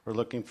We're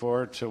looking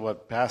forward to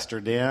what Pastor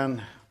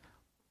Dan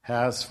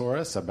has for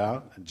us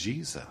about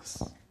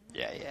Jesus.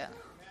 Yeah.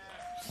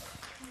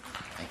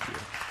 Thank you.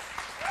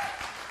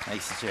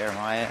 Thanks to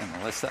Jeremiah and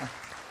Melissa.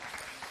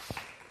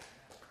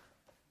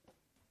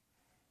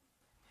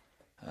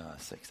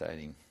 It's an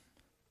exciting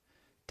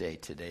day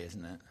today,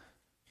 isn't it?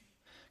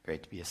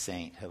 Great to be a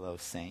saint. Hello,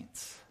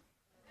 saints.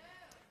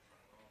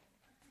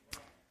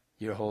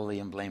 You're holy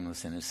and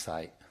blameless in His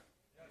sight.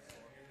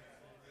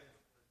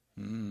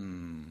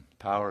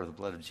 Power of the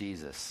blood of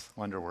Jesus.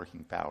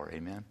 Wonder-working power.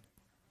 Amen.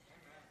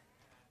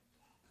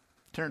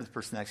 Turn to the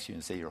person next to you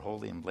and say, you're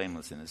holy and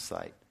blameless in His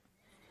sight.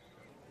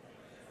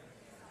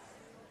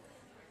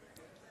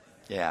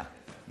 Yeah,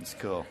 it's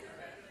cool.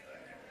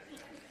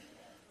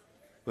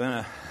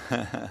 We're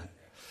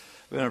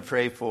gonna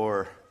pray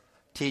for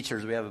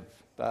teachers. We have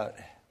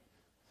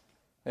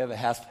a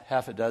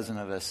half a dozen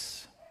of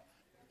us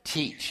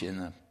teach in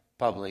the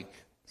public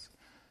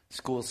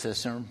school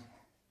system,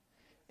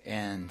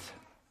 and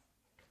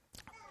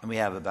we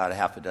have about a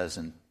half a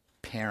dozen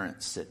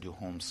parents that do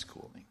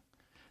homeschooling.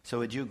 So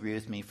would you agree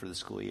with me for the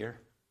school year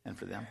and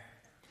for them?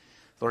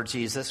 Lord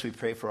Jesus, we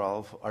pray for all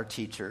of our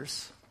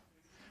teachers.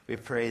 We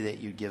pray that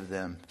you give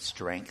them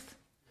strength,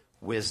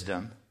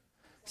 wisdom.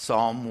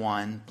 Psalm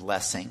 1,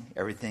 blessing.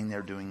 Everything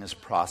they're doing is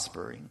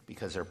prospering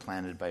because they're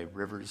planted by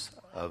rivers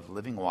of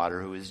living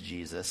water, who is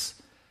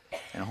Jesus,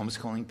 and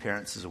homeschooling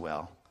parents as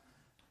well.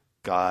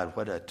 God,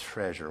 what a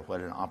treasure,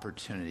 what an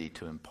opportunity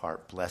to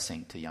impart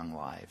blessing to young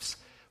lives.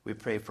 We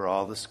pray for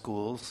all the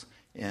schools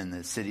in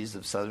the cities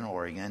of Southern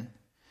Oregon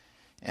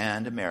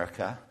and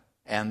America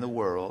and the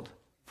world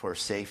for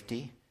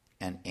safety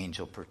and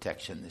angel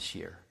protection this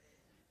year.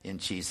 In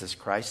Jesus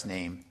Christ's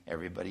name,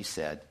 everybody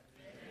said,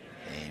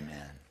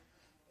 Amen.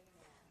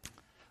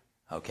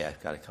 Okay,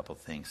 I've got a couple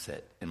things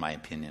that, in my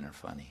opinion, are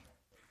funny.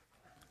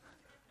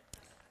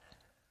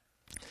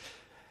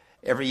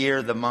 Every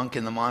year, the monks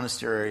in the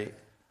monastery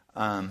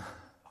are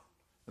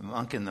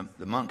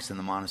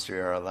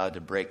allowed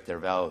to break their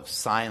vow of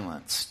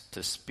silence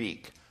to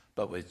speak,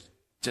 but with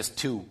just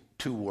two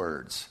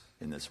words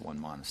in this one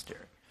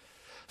monastery.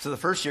 So the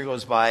first year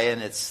goes by,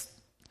 and it's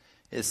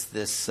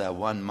this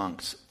one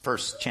monk's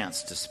first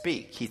chance to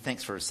speak. He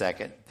thinks for a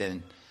second,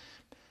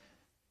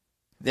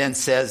 then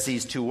says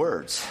these two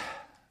words: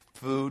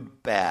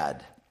 food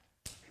bad.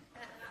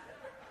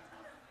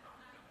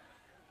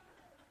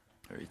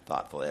 Very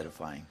thoughtful,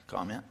 edifying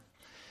comment.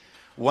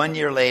 1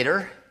 year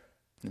later,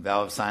 the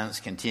vow of silence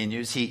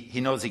continues. He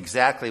knows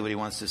exactly what he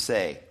wants to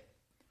say.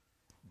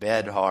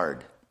 Bed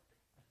hard.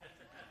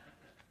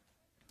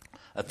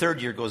 A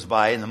third year goes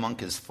by, and the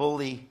monk is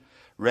fully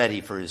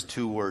ready for his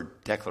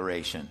 2-word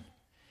declaration.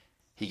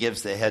 He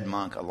gives the head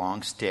monk a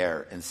long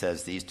stare and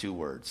says these 2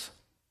 words: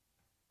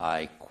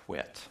 I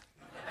quit.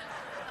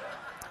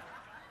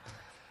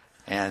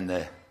 And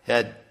the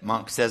head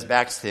monk says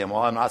back to him,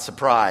 well, I'm not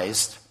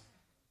surprised.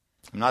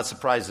 I'm not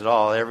surprised at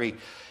all.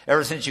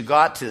 Ever since you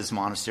got to this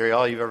monastery,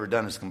 all you've ever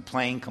done is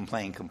complain.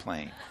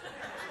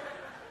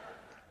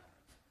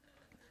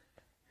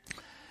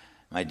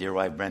 My dear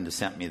wife Brenda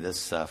sent me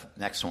this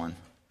next one.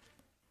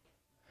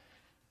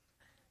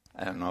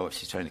 I don't know if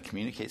she's trying to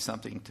communicate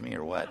something to me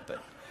or what, but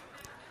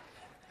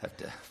I have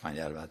to find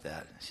out about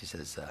that. She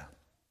says,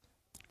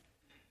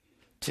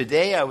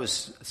 today I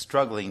was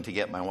struggling to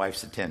get my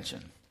wife's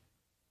attention.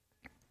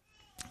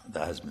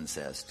 The husband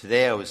says,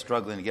 today I was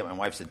struggling to get my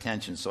wife's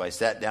attention, so I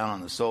sat down on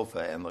the sofa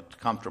and looked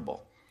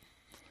comfortable.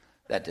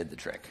 That did the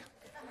trick.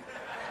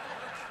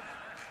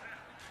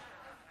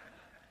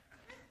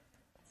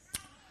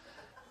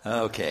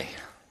 Okay.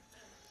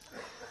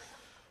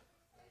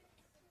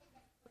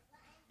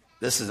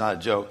 This is not a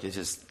joke. It's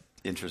just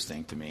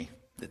interesting to me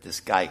that this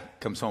guy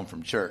comes home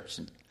from church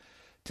and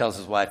tells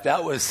his wife,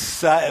 it was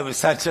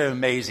such an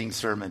amazing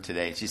sermon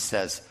today. She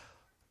says,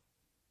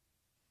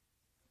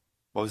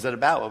 what was it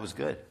about? What was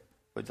good?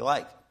 What did you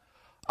like?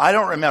 I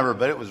don't remember,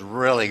 but it was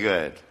really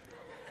good.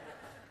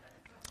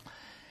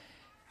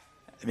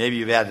 Maybe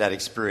you've had that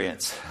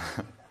experience.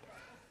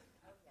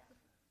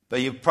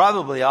 But you've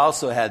probably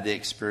also had the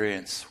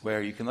experience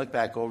where you can look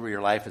back over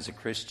your life as a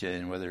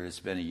Christian, whether it's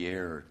been a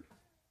year or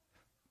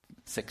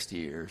 60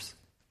 years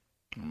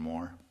or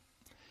more,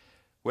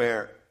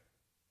 where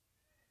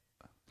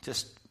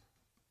just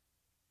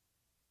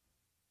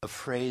a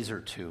phrase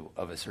or two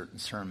of a certain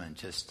sermon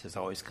just has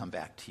always come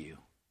back to you,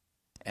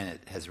 and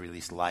it has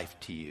released life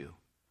to you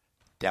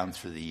down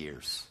through the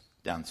years,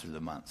 down through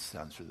the months,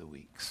 down through the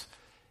weeks.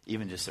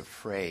 Even just a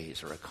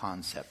phrase or a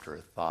concept or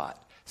a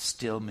thought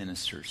still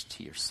ministers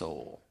to your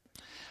soul.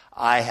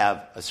 I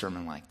have a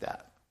sermon like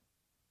that.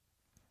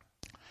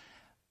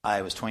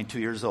 I was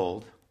 22 years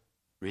old,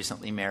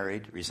 recently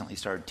married, recently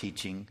started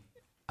teaching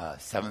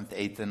 7th,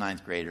 8th, and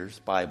 9th graders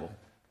Bible.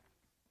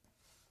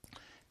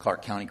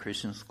 Clark County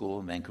Christian School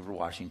in Vancouver,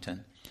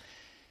 Washington.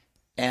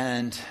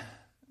 And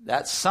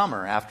that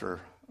summer, after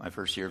my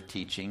first year of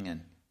teaching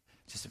and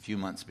just a few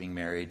months being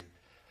married,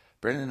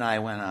 Brenda and I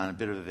went on a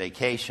bit of a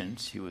vacation.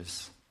 She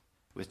was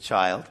with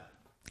child.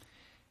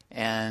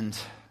 And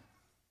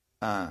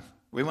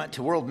we went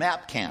to World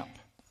Map Camp.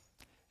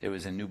 It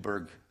was in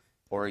Newberg,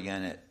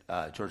 Oregon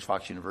at George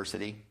Fox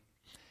University.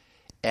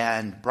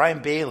 And Brian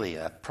Bailey,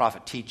 a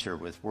prophet teacher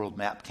with World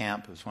Map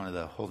Camp, was one of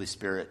the Holy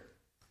Spirit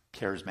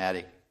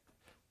charismatic,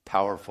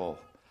 powerful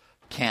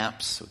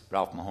camps with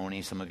Ralph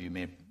Mahoney. Some of you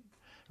may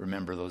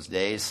remember those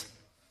days.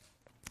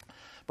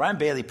 Brian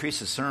Bailey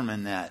preached a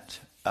sermon that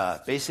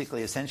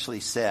basically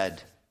essentially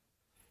said,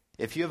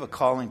 if you have a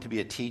calling to be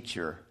a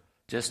teacher,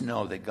 just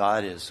know that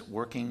God is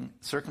working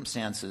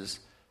circumstances,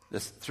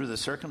 through the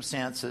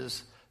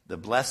circumstances, the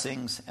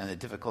blessings, and the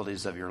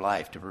difficulties of your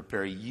life to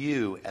prepare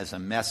you as a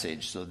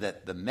message, so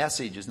that the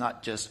message is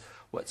not just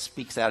what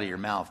speaks out of your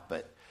mouth,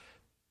 but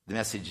the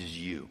message is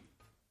you.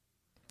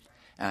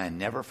 And I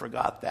never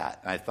forgot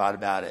that. I thought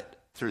about it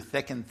through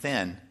thick and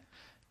thin,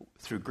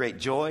 through great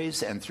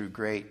joys and through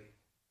great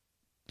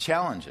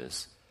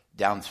challenges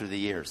down through the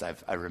years.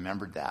 I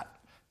remembered that.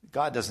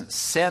 God doesn't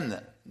send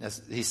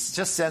he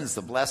just sends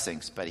the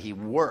blessings, but he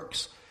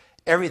works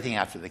everything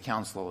after the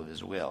counsel of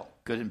his will,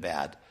 good and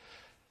bad,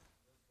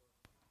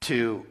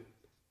 to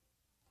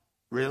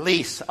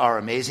release our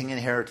amazing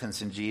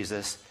inheritance in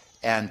Jesus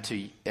and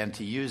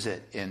to use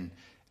it in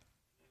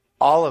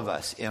all of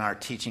us in our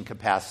teaching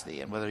capacity.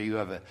 And whether you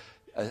have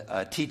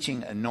a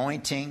teaching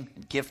anointing,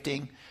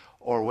 gifting,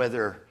 or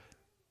whether,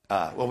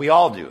 we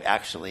all do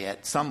actually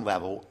at some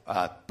level.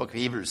 Book of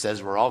Hebrews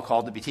says we're all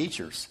called to be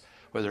teachers,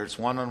 whether it's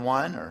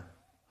one-on-one or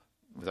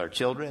with our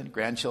children,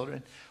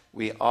 grandchildren.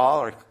 We all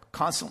are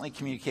constantly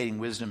communicating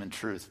wisdom and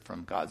truth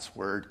from God's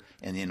word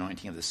and the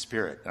anointing of the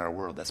Spirit in our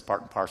world. That's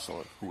part and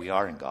parcel of who we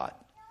are in God.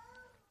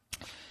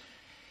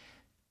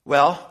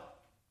 Well,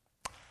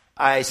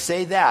 I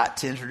say that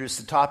to introduce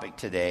the topic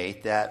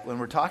today, that when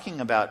we're talking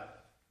about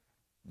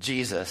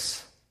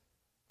Jesus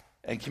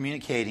and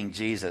communicating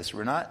Jesus,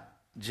 we're not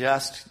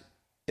just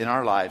in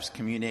our lives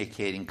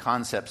communicating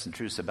concepts and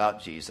truths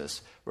about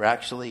Jesus. We're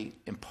actually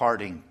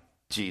imparting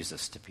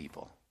Jesus to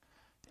people,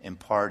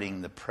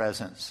 imparting the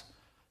presence,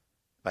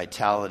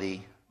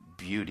 vitality,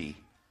 beauty,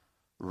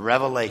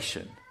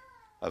 revelation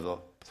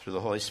through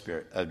the Holy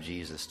Spirit of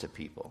Jesus to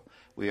people.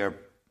 We are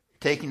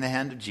taking the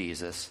hand of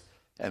Jesus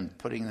and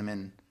putting them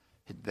in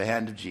the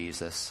hand of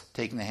Jesus,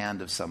 taking the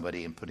hand of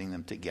somebody and putting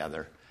them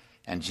together,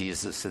 and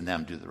Jesus and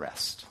them do the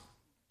rest.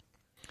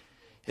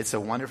 It's a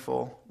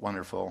wonderful,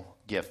 wonderful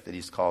gift that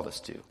he's called us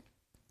to.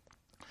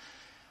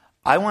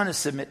 I want to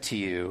submit to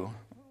you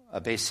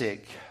a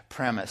basic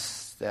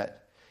premise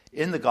that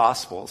in the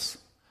Gospels,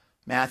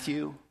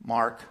 Matthew,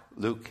 Mark,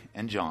 Luke,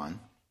 and John,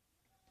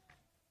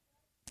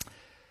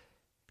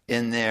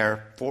 in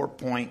their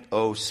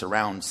 4.0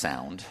 surround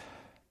sound,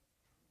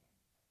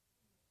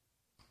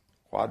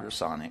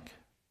 quadrasonic,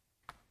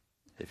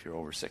 if you're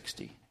over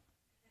 60,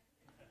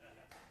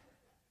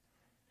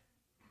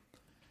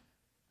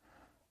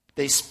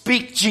 they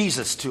speak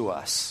Jesus to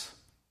us.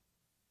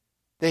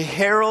 They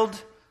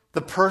herald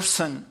the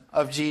person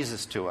of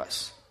Jesus to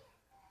us.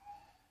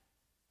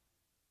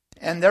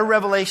 And their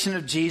revelation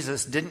of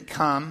Jesus didn't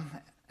come,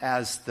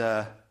 as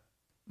the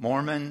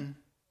Mormon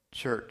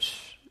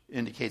church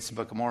indicates, the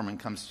Book of Mormon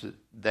comes to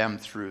them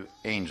through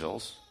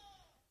angels.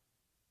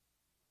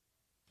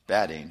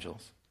 Bad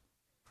angels,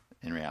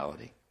 in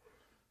reality.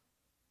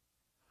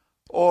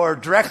 Or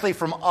directly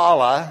from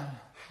Allah,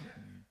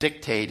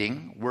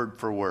 dictating word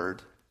for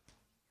word.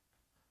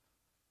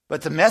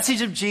 But the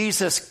message of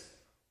Jesus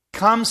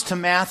comes to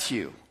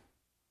Matthew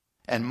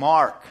and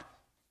Mark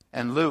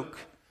and Luke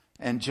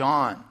and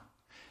John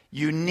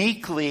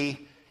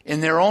uniquely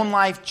in their own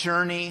life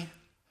journey,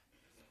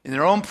 in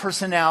their own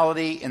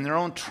personality, in their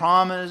own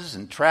traumas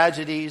and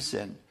tragedies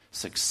and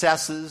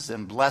successes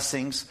and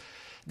blessings.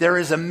 There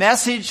is a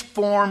message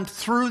formed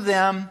through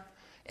them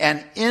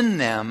and in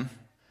them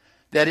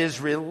that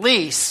is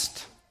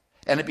released,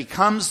 and it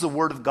becomes the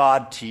Word of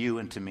God to you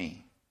and to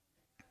me.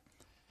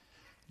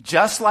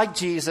 Just like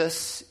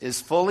Jesus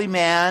is fully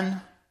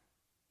man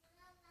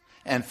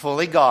and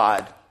fully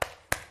God,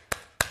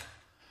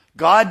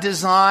 God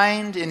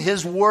designed in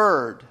His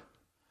Word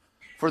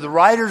for the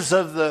writers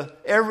of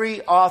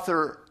every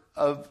author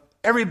of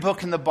every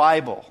book in the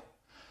Bible,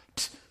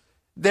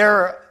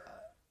 they're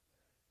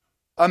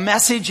a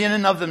message in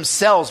and of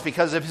themselves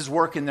because of His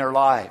work in their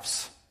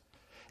lives.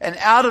 And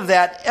out of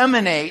that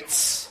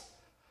emanates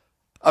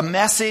a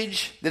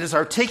message that is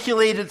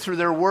articulated through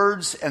their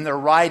words and their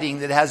writing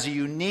that has a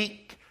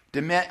unique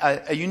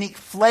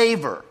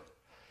flavor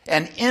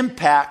and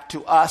impact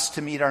to us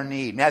to meet our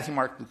need. Matthew,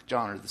 Mark, Luke,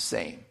 John are the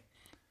same.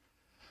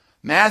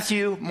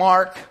 Matthew,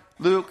 Mark,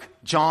 Luke,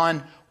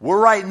 John, we're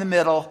right in the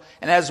middle.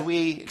 And as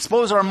we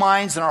expose our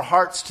minds and our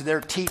hearts to their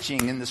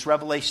teaching in this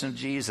revelation of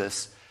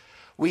Jesus,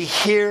 we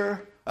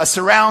hear a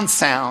surround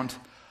sound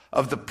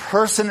of the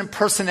person and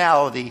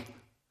personality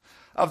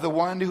of the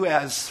one who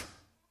has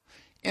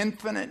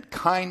infinite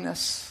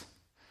kindness,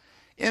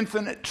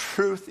 infinite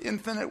truth,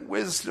 infinite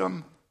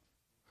wisdom,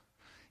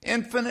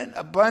 infinite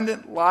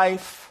abundant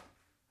life,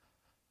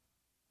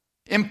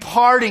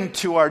 imparting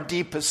to our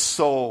deepest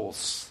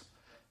souls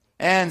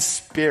and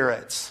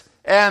spirits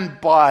and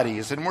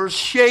bodies, and we're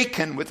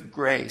shaken with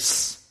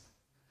grace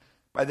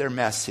by their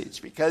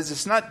message, because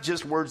it's not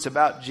just words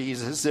about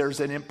Jesus. There's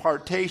an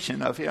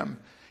impartation of him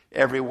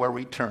everywhere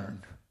we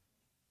turn,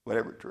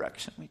 whatever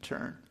direction we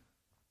turn.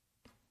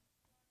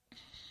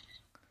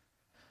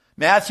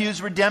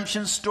 Matthew's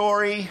redemption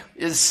story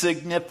is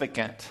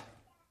significant.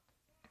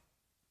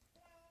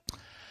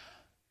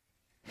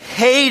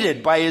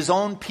 Hated by his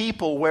own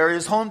people, where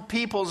his own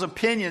people's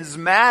opinions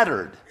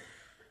mattered.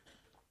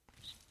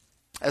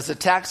 As a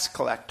tax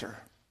collector,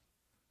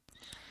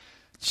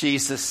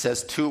 Jesus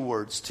says 2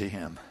 words to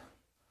him.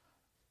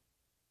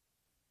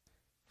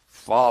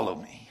 Follow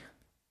me.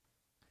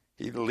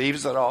 He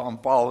leaves it all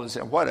and follows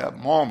him. What a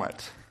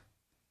moment.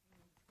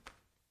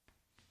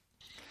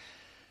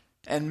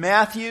 And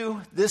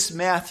Matthew, this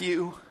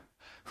Matthew,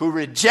 who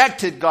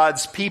rejected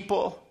God's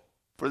people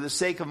for the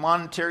sake of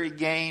monetary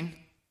gain,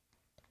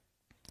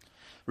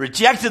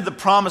 rejected the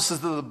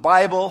promises of the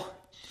Bible,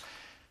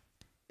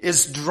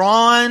 is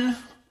drawn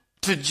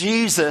to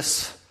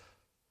Jesus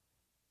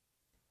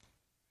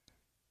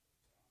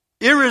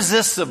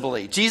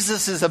irresistibly.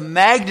 Jesus is a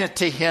magnet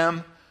to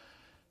him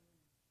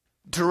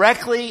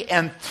directly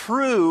and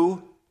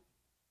through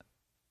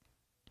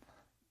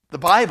the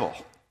Bible.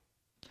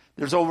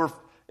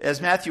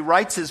 As Matthew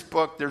writes his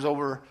book, there's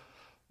over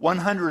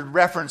 100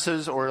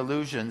 references or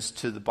allusions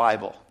to the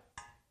Bible.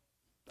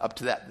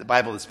 The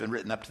Bible that's been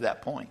written up to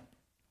that point.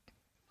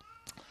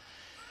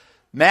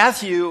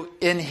 Matthew,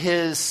 in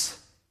his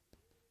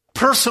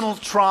personal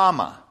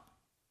trauma,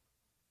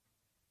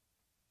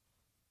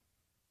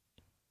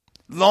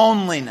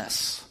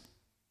 loneliness,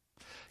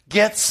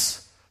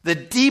 gets the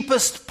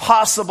deepest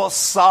possible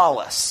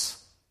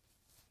solace.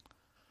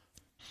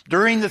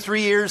 During the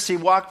 3 years he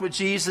walked with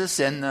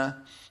Jesus and the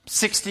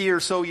 60 or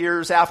so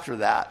years after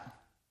that,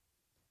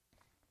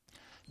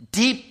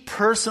 deep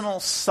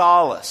personal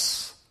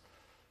solace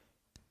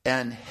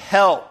and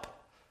help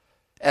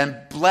and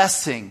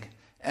blessing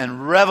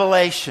and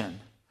revelation,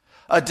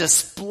 a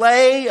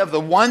display of the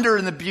wonder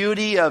and the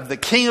beauty of the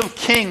King of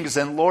Kings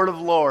and Lord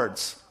of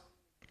Lords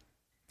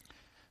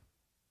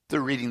through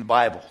reading the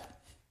Bible.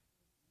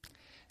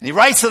 And he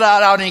writes it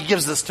out and he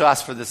gives this to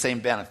us for the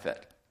same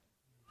benefit.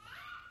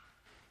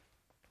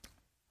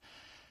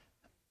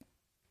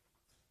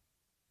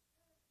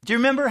 Do you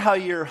remember how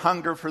your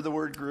hunger for the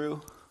Word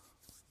grew?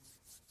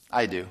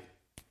 I do.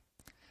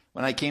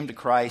 When I came to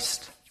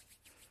Christ,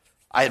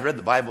 I had read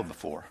the Bible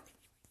before.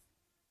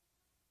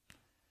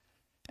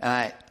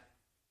 And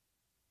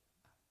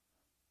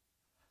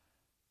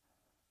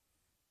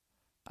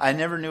I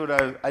never knew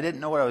I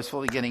didn't know what I was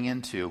fully getting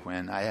into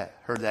when I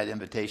heard that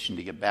invitation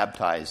to get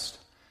baptized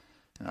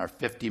in our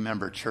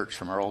 50-member church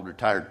from our old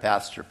retired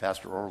pastor,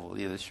 Pastor Orville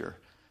this year.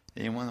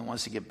 Anyone that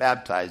wants to get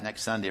baptized,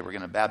 next Sunday we're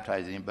going to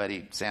baptize anybody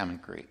at Salmon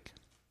Creek.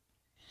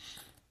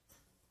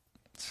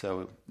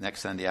 So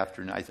next Sunday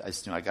afternoon, I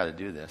just knew I got to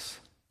do this.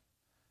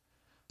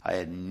 I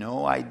had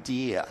no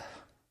idea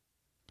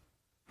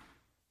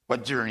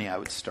what journey I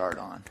would start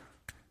on.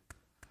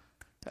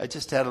 I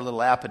just had a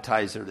little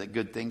appetizer that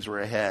good things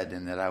were ahead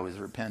and that I was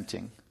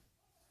repenting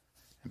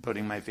and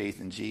putting my faith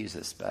in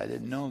Jesus. But I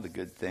didn't know the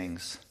good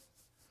things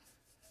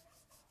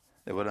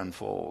that would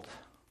unfold.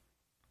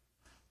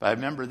 But I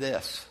remember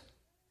this,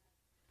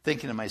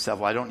 thinking to myself,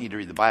 well, I don't need to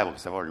read the Bible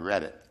because I've already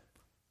read it.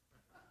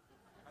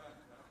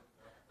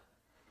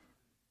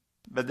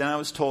 But then I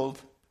was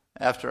told,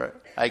 after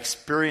I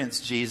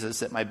experienced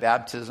Jesus at my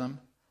baptism,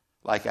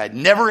 like I'd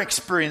never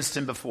experienced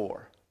him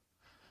before.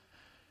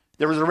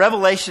 There was a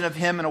revelation of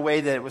him in a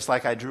way that it was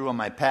like I drew on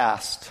my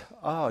past.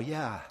 Oh,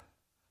 yeah.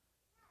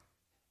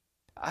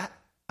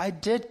 I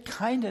did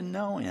kind of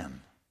know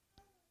him.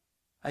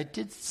 I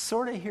did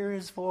sort of hear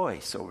his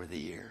voice over the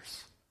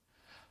years.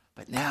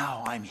 But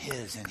now I'm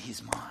his and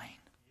he's mine.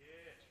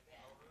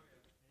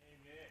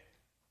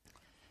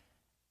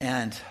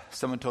 And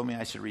someone told me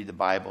I should read the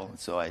Bible, and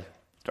so I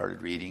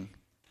started reading.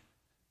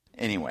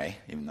 Anyway,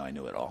 even though I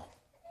knew it all.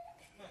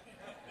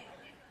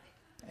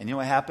 And you know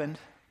what happened?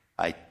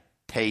 I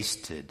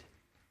tasted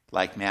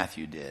like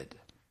Matthew did,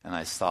 and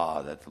I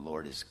saw that the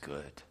Lord is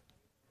good.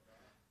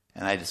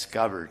 And I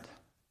discovered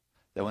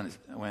that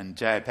when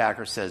J.I.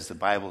 Packer says the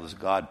Bible is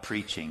God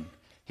preaching,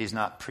 he's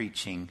not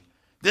preaching,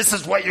 this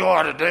is what you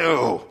ought to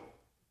do.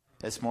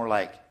 It's more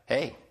like,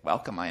 hey,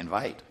 welcome, I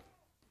invite.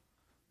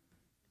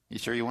 You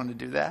sure you want to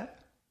do that?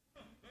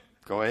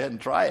 Go ahead and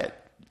try it.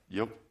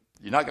 You're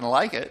not going to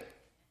like it.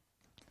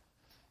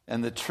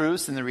 And the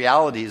truths and the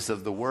realities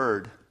of the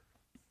Word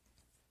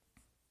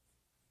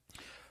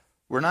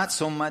were not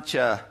so much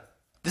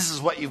this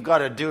is what you've got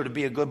to do to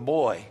be a good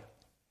boy,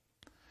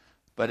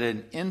 but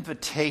an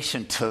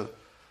invitation to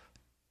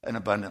an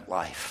abundant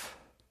life.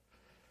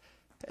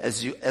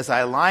 As I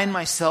align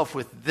myself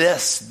with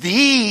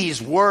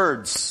these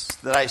words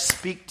that I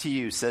speak to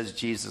you, says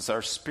Jesus,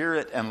 are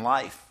spirit and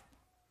life.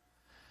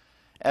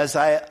 As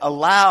I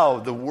allow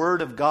the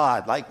Word of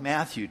God, like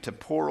Matthew, to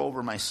pour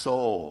over my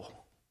soul,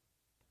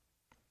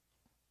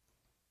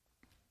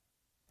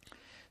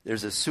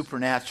 there's a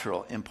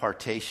supernatural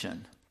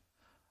impartation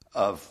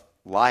of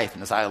life.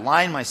 And as I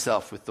align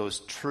myself with those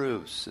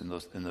truths in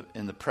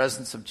the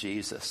presence of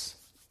Jesus,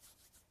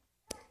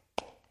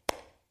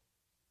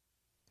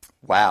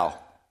 Wow.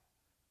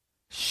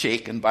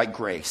 Shaken by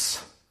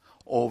grace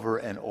over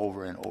and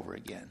over and over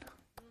again.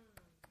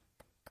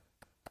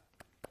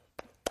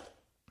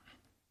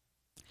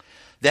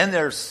 Then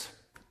there's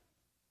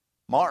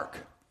Mark.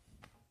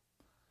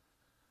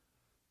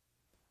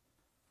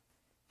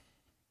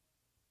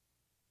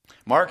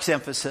 Mark's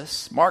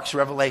emphasis, Mark's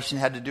revelation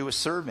had to do with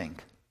serving.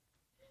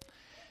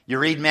 You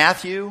read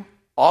Matthew,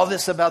 all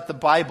this about the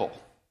Bible.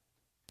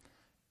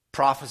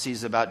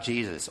 Prophecies about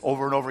Jesus.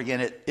 Over and over again,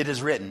 it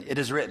is written, it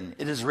is written,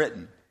 it is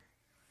written.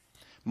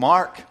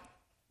 Mark,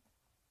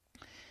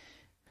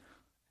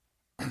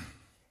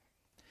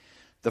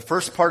 the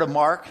first part of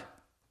Mark,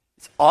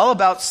 it's all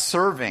about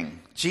serving.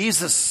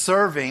 Jesus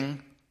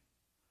serving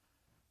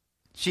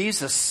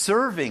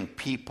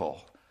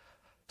people.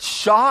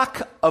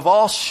 Shock of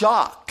all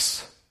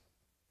shocks.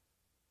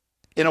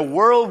 In a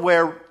world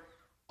where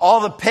all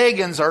the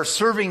pagans are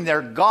serving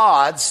their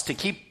gods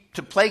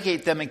to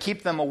placate them and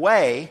keep them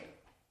away,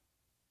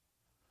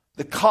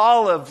 the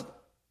call of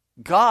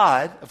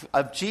God,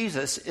 of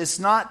Jesus, is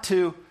not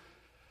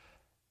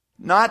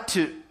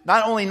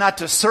only not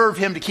to serve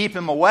him to keep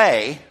him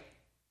away,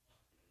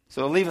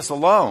 so leave us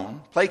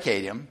alone,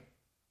 placate him.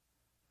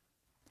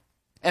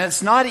 And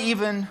it's not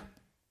even,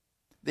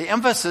 the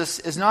emphasis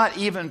is not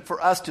even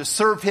for us to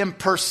serve him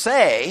per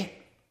se.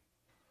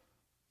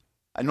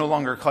 I no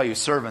longer call you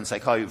servants, I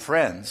call you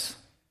friends,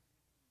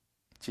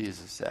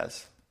 Jesus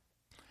says.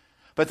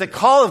 But the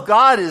call of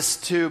God is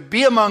to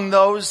be among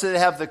those that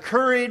have the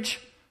courage,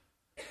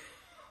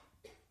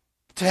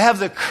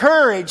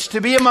 to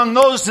be among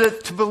those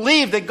that to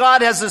believe that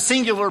God has a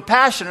singular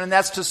passion, and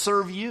that's to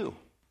serve you.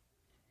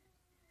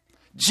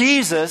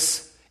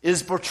 Jesus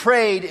is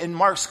portrayed in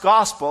Mark's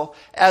gospel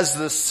as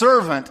the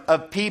servant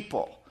of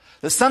people.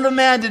 The Son of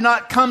Man did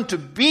not come to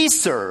be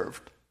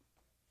served,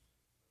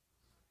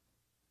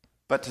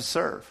 but to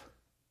serve.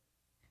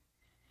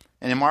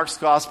 And in Mark's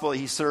gospel,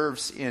 he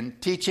serves in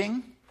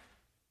teaching.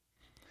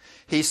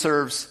 He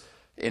serves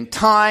in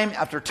time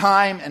after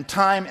time and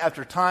time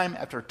after time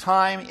after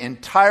time, in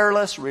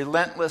tireless,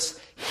 relentless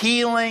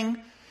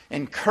healing,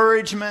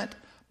 encouragement,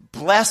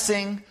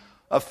 blessing,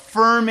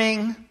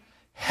 affirming,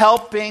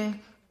 helping,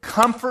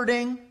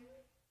 comforting.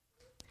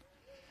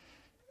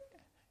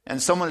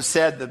 And someone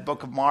said the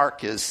book of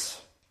Mark is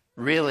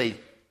really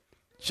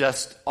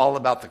just all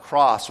about the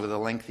cross with a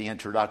lengthy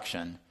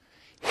introduction.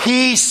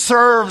 He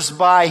serves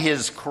by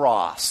his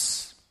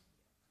cross.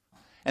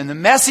 And the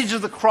message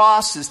of the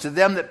cross is to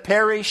them that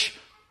perish,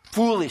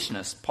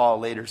 foolishness, Paul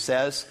later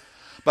says.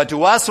 But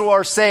to us who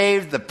are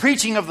saved, the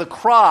preaching of the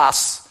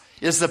cross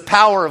is the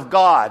power of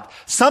God.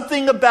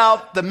 Something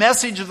about the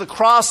message of the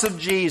cross of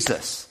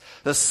Jesus,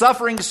 the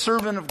suffering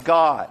servant of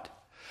God,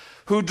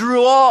 who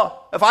drew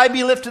all, if I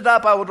be lifted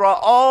up, I will draw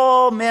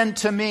all men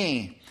to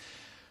me.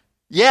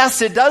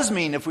 Yes, it does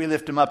mean if we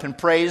lift him up in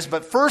praise,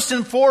 but first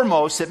and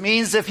foremost, it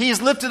means if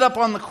he's lifted up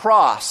on the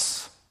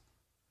cross,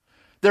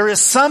 there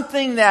is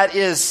something that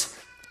is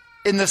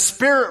in the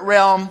spirit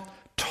realm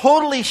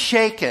totally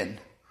shaken,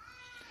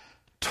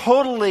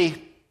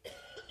 totally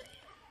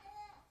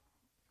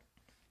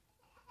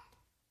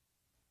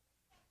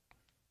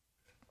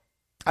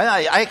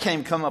I can't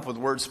even come up with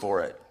words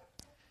for it.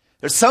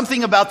 There's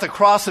something about the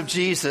cross of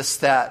Jesus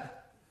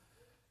that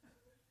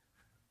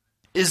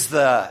is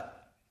the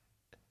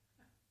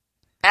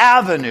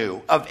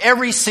avenue of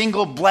every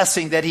single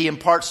blessing that he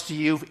imparts to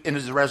you in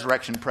his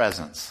resurrection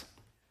presence.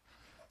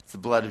 It's the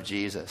blood of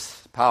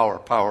Jesus. Power,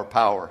 power,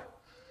 power.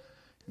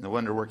 And the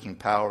wonder-working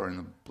power in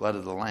the blood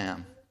of the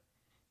Lamb.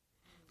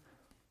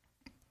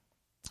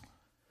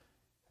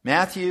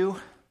 Matthew,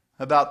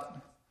 about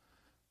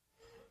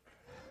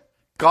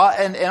God,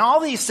 and all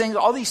these things,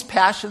 all these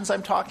passions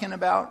I'm talking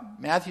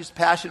about, Matthew's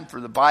passion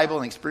for the Bible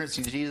and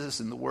experiencing Jesus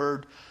and the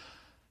Word.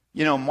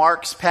 You know,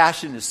 Mark's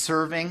passion is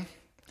serving.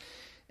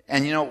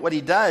 And you know, what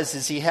he does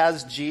is he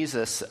has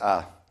Jesus,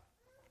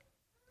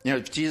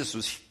 if Jesus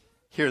was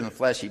here in the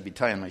flesh, he'd be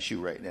tying my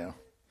shoe right now.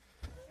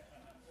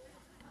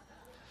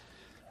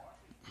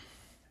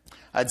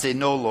 I'd say,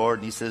 no, Lord.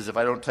 And he says, if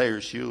I don't tie your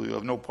shoe, you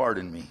have no part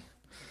in me.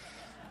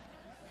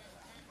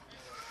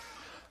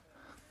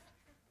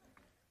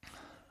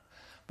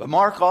 But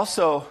Mark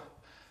also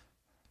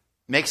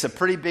makes a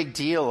pretty big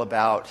deal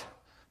about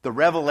the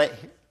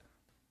revelation.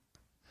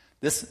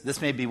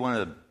 This may be one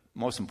of the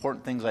most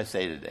important things I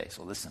say today,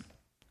 so listen.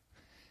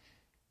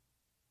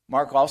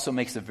 Mark also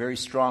makes a very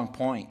strong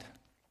point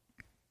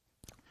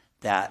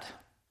that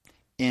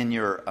in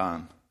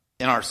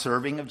our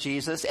serving of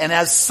Jesus, and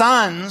as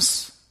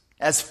sons,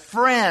 as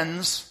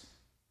friends,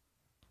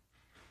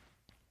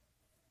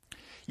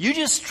 you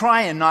just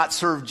try and not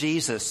serve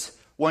Jesus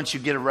once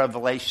you get a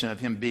revelation of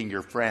him being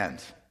your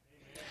friend.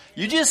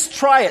 You just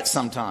try it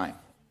sometime.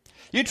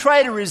 You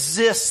try to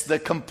resist the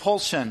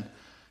compulsion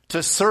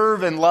to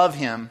serve and love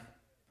him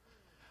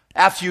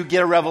after you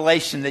get a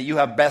revelation that you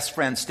have best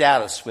friend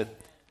status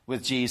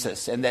with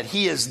Jesus and that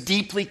he is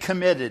deeply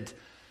committed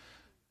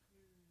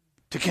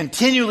to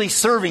continually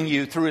serving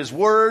you through his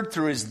word,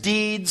 through his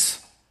deeds,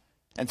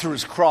 and through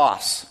his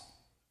cross.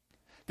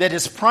 that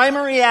his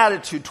primary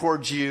attitude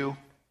towards you,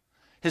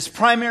 his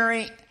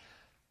primary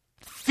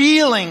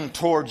feeling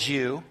towards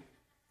you,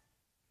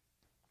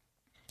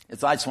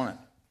 is I just want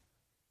to,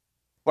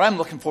 what I'm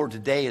looking for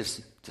today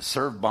is to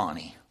serve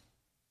Bonnie.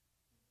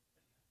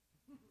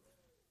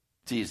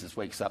 Jesus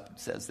wakes up and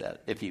says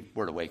that, if he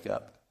were to wake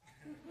up.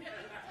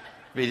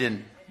 If he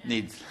didn't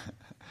need,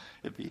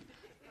 if he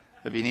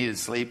needed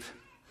sleep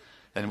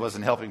and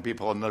wasn't helping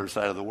people on the other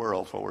side of the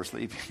world while we're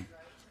sleeping,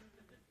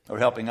 or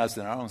helping us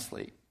in our own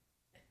sleep.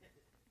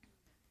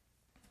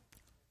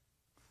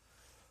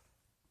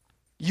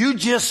 You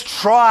just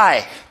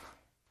try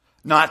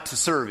not to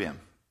serve him.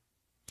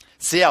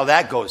 See how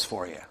that goes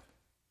for you.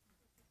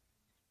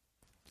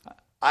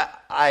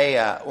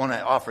 I want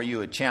to offer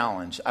you a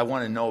challenge. I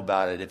want to know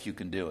about it if you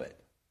can do it.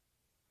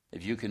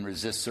 If you can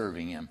resist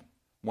serving him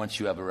once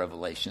you have a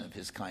revelation of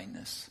his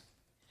kindness.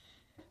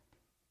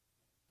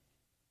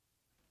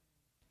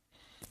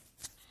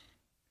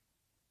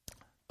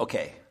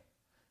 Okay.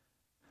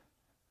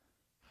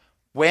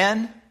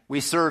 When we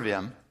serve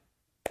him,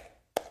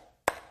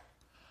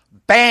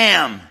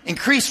 bam!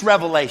 Increased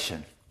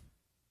revelation.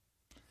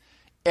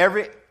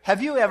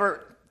 Have you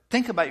ever,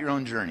 think about your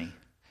own journey.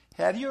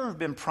 Have you ever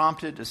been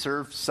prompted to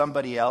serve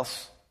somebody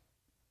else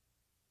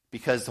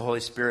because the Holy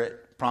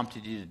Spirit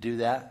prompted you to do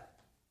that?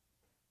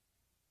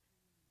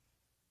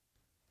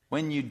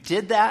 When you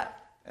did that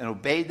and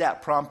obeyed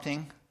that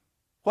prompting,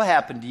 what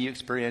happened to you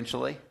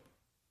experientially?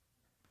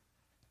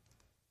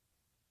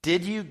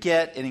 Did you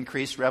get an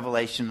increased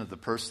revelation of the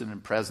person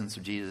and presence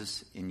of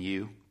Jesus in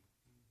you?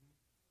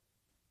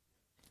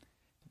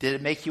 Did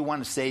it make you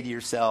want to say to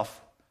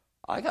yourself,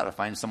 I got to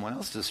find someone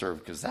else to serve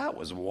because that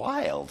was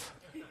wild.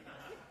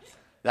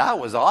 That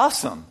was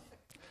awesome.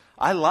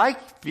 I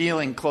like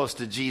feeling close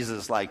to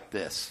Jesus like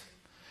this.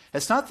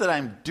 It's not that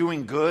I'm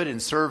doing good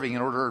and serving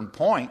in order to earn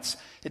points.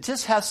 It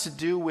just has to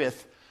do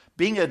with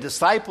being a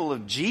disciple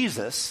of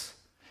Jesus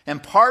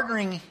and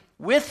partnering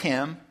with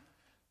him,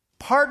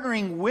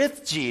 partnering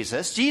with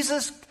Jesus.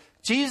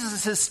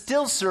 Jesus is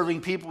still serving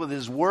people with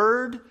his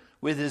word,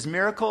 with his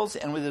miracles,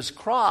 and with his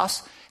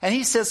cross. And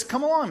he says,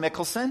 come along,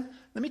 Mickelson.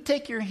 Let me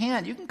take your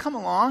hand. You can come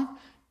along.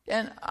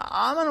 And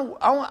I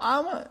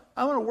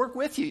want to work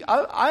with you.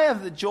 I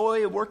have the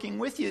joy of working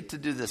with you to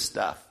do this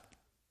stuff.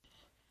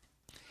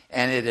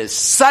 And it is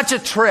such a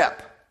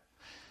trip.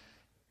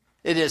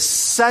 It is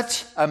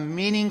such a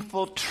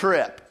meaningful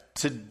trip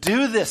to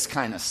do this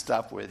kind of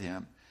stuff with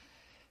him.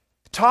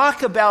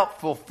 Talk about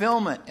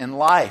fulfillment in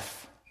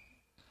life.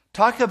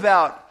 Talk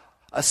about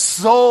a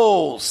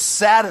soul's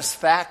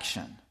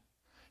satisfaction.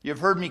 You've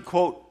heard me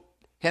quote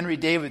Henry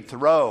David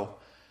Thoreau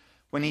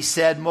when he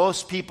said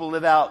most people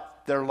live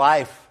out their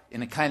life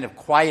in a kind of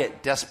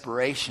quiet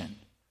desperation.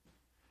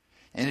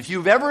 And if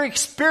you've ever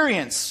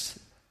experienced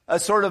a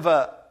sort of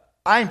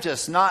I'm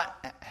just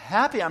not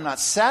happy, I'm not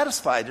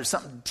satisfied, there's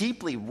something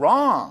deeply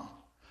wrong,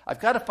 I've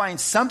got to find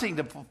something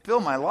to fulfill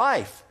my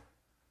life.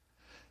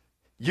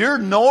 You're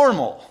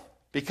normal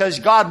because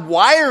God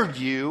wired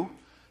you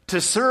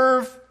to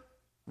serve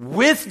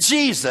with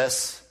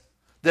Jesus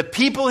the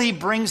people he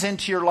brings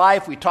into your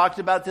life. We talked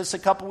about this a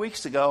couple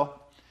weeks ago.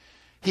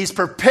 He's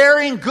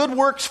preparing good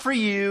works for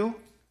you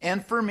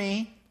and for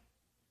me.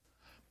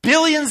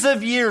 Billions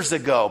of years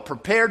ago,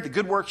 prepared the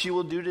good works you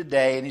will do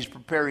today, and he's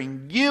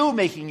preparing you,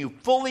 making you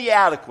fully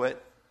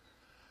adequate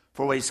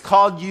for what he's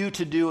called you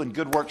to do in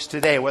good works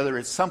today, whether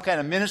it's some kind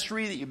of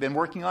ministry that you've been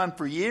working on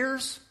for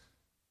years,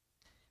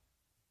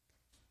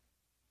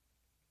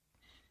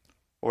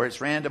 or it's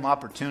random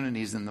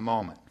opportunities in the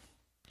moment.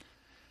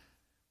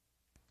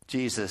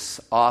 Jesus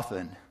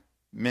often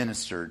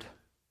ministered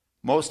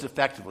most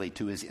effectively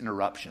to his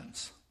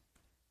interruptions.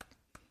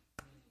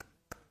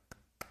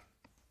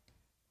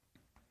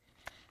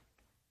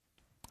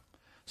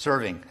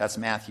 Serving, that's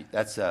Matthew,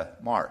 that's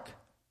Mark.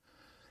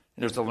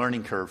 There's a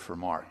learning curve for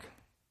Mark.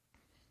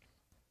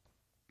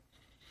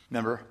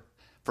 Remember,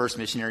 first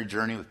missionary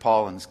journey with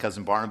Paul and his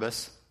cousin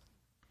Barnabas?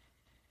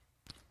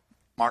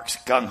 Mark's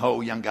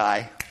gung-ho young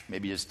guy,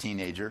 maybe just a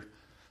teenager,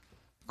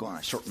 going on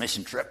a short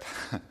mission trip.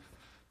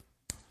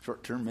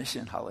 Short-term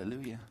mission,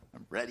 hallelujah.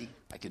 I'm ready,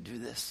 I can do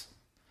this.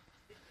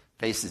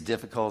 Faces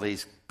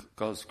difficulties,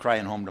 goes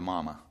crying home to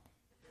mama.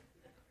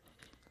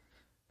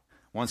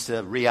 Wants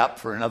to re-up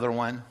for another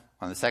one.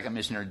 On the second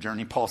missionary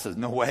journey, Paul says,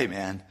 no way,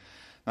 man.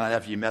 Not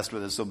after you messed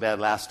with us so bad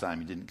last time.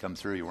 You didn't come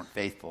through. You weren't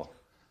faithful.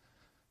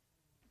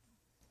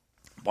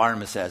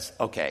 Barnabas says,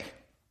 okay,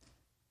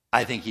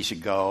 I think he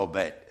should go,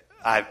 but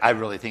I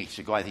really think he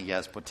should go. I think he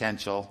has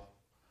potential.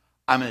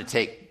 I'm going to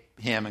take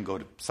him and go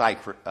to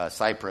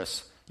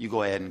Cyprus. You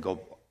go ahead and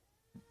go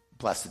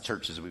bless the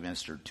churches we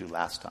ministered to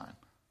last time.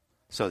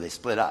 So they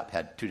split up,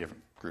 had two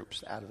different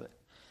groups out of it.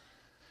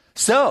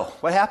 So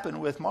what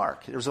happened with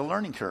Mark? There was a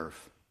learning curve.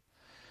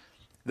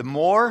 The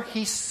more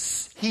he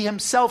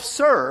himself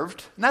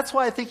served, and that's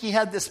why I think he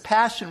had this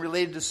passion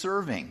related to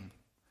serving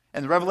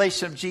and the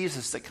revelation of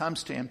Jesus that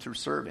comes to him through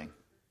serving.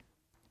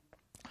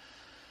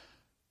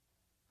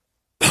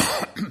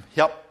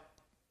 Helped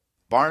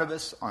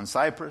Barnabas on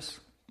Cyprus.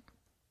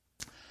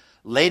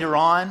 Later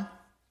on,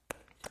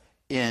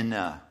 in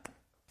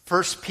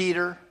 1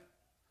 Peter,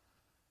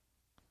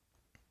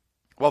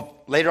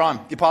 well, later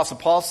on, the Apostle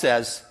Paul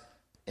says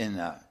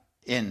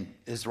in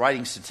his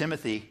writings to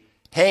Timothy,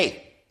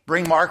 hey,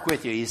 bring Mark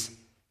with you.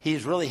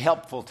 He's really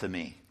helpful to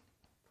me.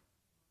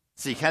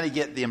 So you kind of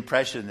get the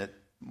impression that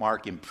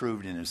Mark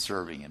improved in his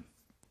serving, and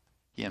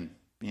he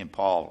and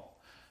Paul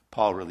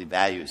really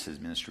values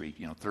his ministry,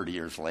 30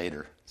 years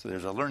later. So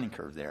there's a learning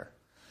curve there.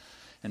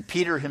 And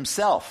Peter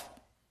himself,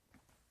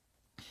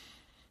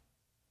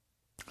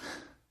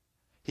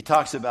 he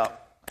talks about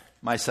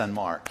my son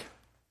Mark.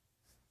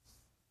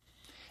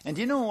 And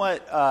do you know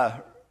what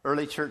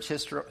early church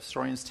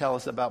historians tell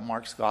us about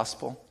Mark's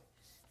gospel?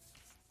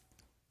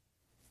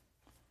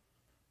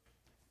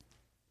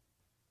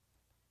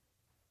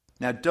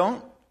 Now,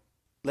 don't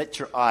let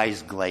your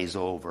eyes glaze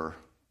over,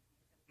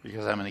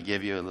 because I'm going to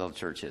give you a little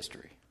church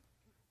history.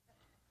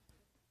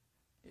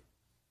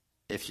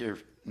 If your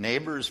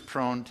neighbor is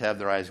prone to have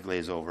their eyes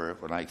glaze over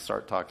when I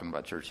start talking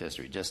about church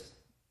history, just,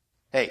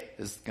 hey,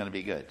 this is going to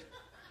be good.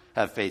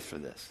 Have faith for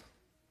this.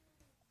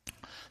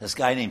 This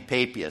guy named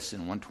Papias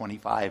in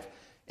 125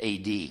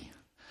 AD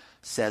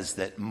says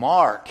that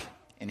Mark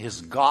in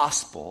his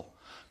gospel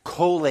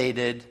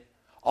collated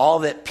all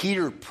that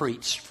Peter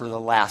preached for the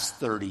last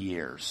 30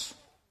 years.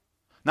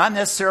 Not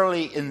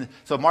necessarily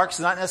so Mark's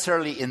not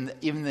necessarily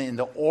even in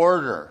the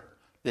order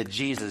that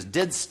Jesus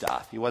did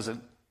stuff. He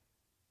wasn't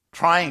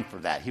trying for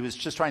that. He was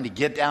just trying to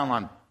get down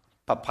on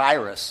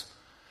papyrus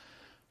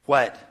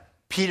what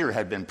Peter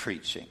had been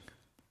preaching.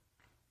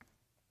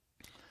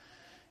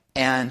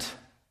 And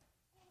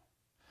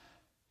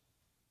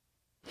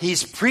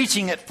he's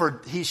preaching it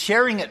he's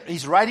sharing it,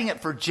 he's writing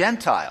it for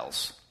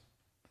Gentiles.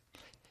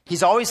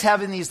 He's always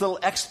having these little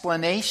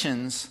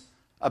explanations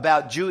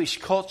about Jewish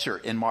culture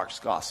in Mark's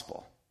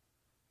gospel.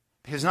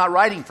 He's not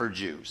writing for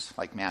Jews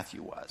like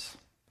Matthew was.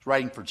 He's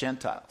writing for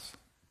Gentiles.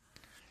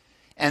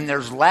 And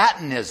there's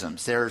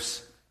Latinisms.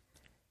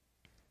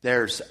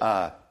 There's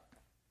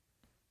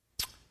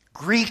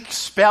Greek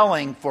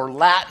spelling for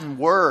Latin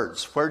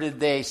words. Where did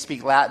they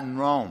speak Latin?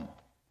 Rome,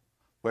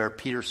 where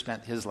Peter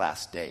spent his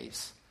last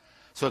days.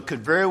 So it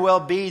could very well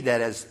be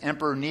that as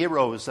Emperor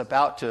Nero was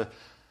about to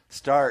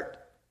start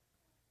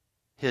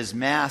his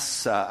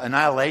mass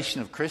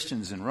annihilation of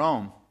Christians in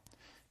Rome,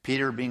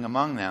 Peter being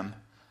among them,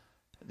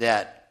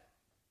 that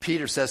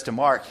Peter says to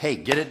Mark, hey,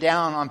 get it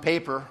down on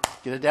paper,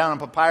 get it down on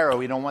papyro.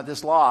 We don't want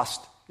this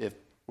lost if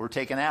we're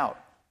taken out.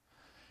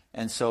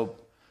 And so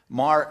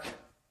Mark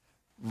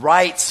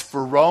writes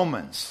for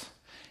Romans.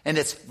 And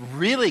it's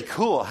really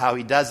cool how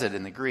he does it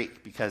in the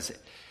Greek, because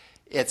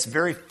it's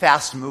very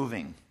fast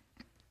moving.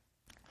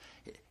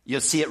 You'll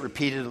see it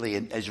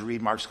repeatedly as you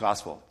read Mark's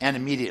gospel. And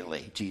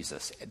immediately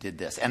Jesus did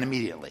this. And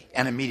immediately,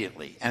 and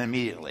immediately, and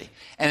immediately.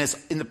 And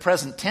it's in the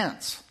present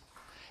tense.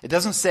 It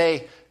doesn't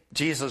say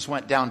Jesus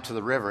went down to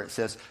the river. It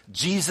says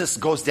Jesus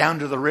goes down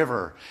to the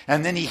river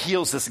and then he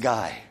heals this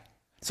guy.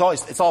 It's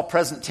all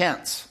present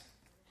tense.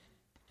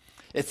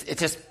 It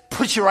just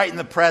puts you right in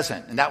the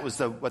present. And that was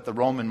what the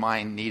Roman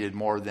mind needed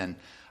more than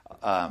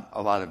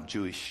a lot of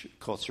Jewish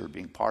culture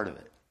being part of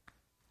it.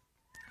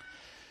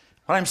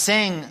 What I'm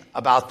saying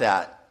about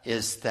that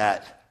is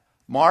that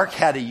Mark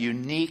had a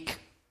unique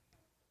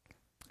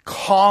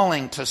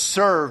calling to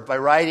serve by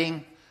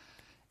writing,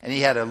 and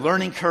he had a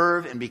learning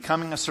curve in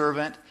becoming a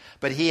servant,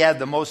 but he had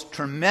the most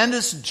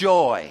tremendous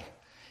joy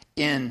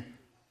in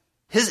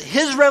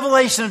his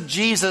revelation of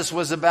Jesus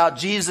was about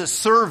Jesus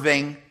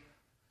serving,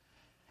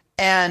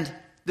 and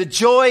the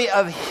joy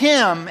of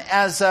him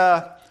as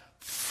a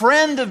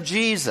friend of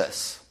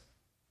Jesus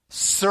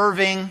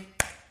serving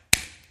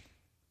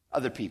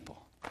other people.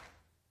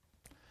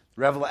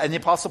 And the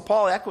Apostle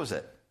Paul echoes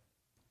it.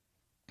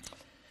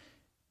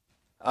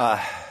 The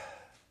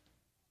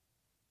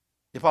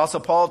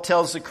Apostle Paul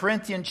tells the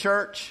Corinthian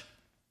church,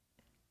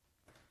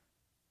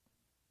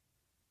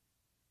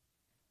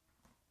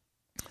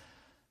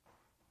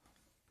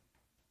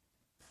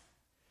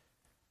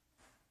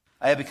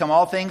 I have become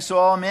all things to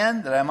all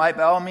men, that I might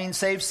by all means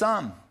save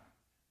some.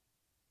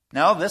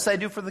 Now this I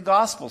do for the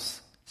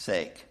gospel's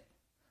sake,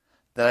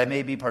 that I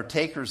may be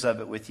partakers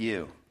of it with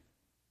you.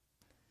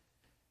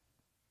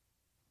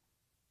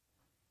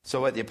 So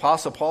what the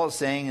Apostle Paul is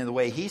saying in the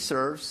way he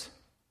serves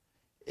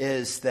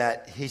is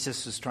that he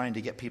just is trying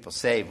to get people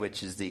saved,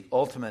 which is the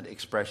ultimate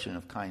expression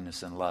of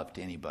kindness and love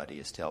to anybody,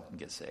 is to help them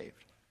get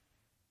saved.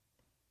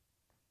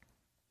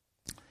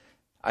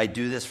 I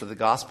do this for the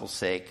gospel's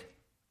sake.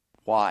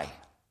 Why?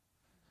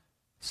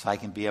 So I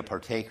can be a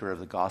partaker of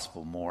the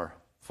gospel more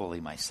fully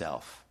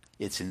myself.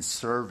 It's in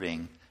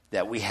serving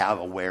that we have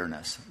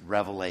awareness,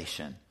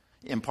 revelation,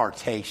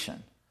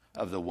 impartation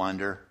of the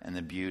wonder and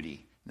the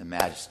beauty, the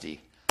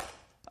majesty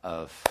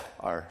of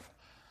our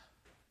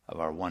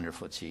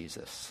wonderful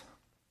Jesus.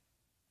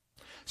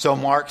 So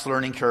Mark's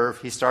learning curve,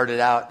 he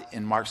started out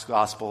in Mark's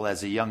gospel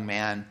as a young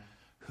man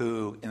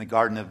who, in the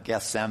Garden of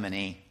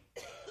Gethsemane,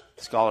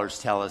 scholars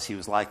tell us he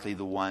was likely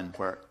the one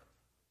where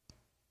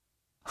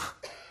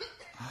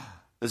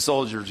the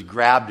soldiers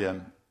grabbed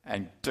him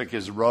and took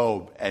his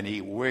robe, and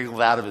he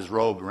wiggled out of his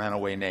robe and ran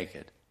away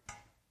naked.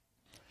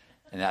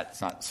 And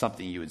that's not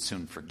something you would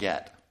soon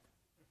forget.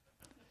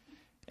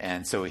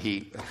 And so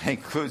he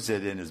includes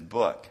it in his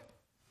book.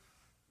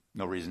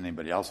 No reason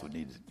anybody else would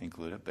need to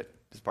include it, but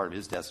as part of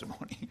his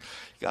testimony, he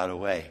got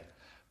away.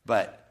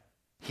 But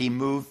he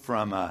moved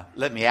from a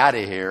let me out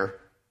of here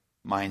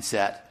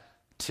mindset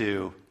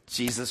to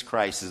Jesus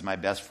Christ is my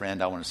best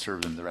friend. I want to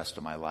serve him the rest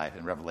of my life.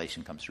 And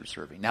revelation comes through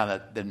serving.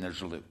 Now then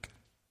there's Luke.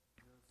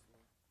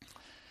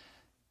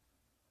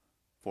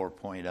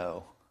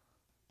 4.0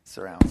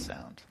 surround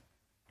sound.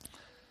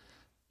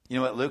 You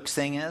know what Luke's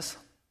thing is?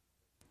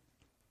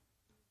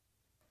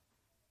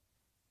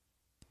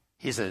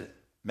 He's a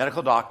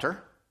medical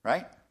doctor,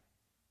 right?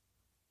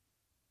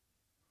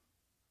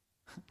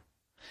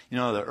 You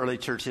know, the early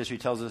church history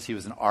tells us he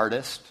was an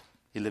artist.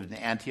 He lived in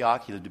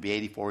Antioch. He lived to be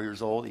 84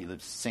 years old. He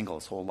lived single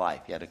his whole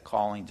life. He had a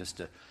calling just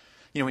to,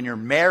 you know, when you're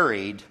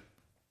married,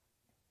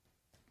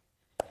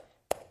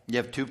 you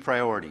have two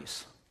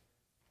priorities.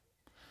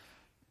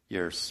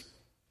 Your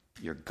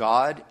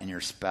God and your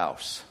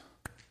spouse.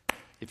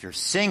 If you're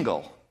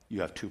single,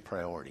 you have two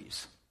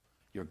priorities.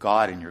 Your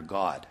God and your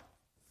God.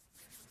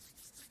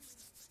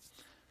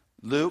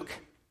 Luke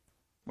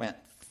went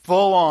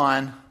full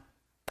on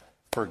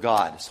for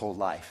God his whole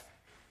life.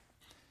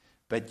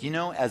 But you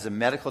know, as a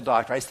medical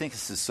doctor, I think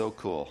this is so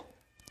cool.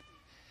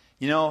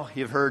 You know,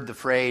 you've heard the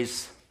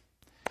phrase,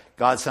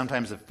 God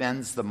sometimes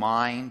offends the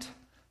mind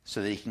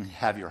so that he can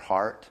have your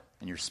heart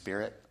and your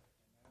spirit.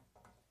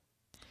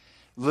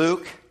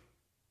 Luke,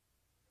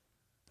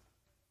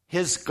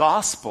 his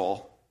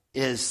gospel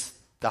is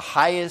the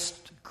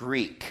highest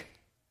Greek.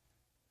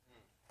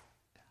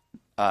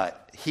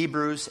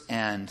 Hebrews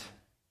and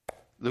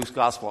Luke's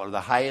gospel are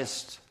the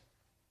highest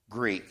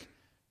Greek,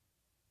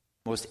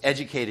 most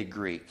educated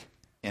Greek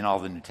in all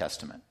the New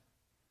Testament.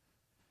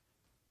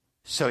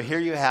 So here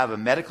you have a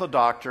medical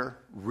doctor,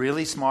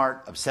 really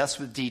smart, obsessed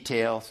with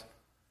details,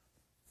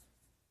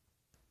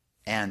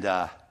 and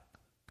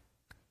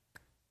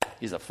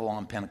he's a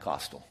full-on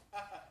Pentecostal.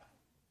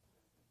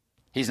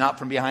 He's not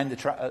from behind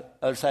the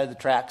other side of the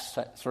tracks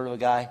sort of a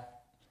guy.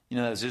 You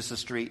know, Azusa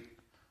Street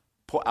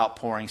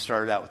outpouring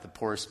started out with the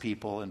poorest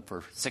people, and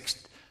for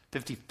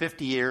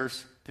 50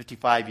 years,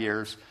 55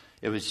 years,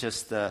 it was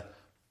just the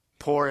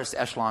poorest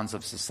echelons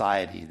of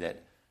society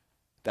that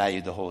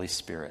valued the Holy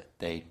Spirit.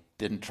 They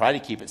didn't try to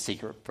keep it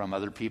secret from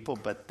other people,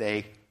 but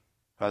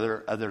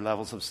other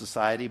levels of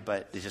society,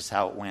 but it's just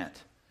how it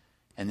went.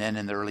 And then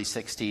in the early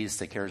 60s,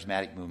 the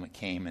charismatic movement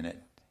came, and it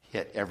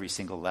hit every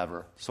single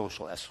lever,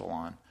 social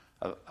echelon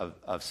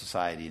of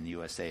society in the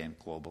USA and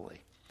globally.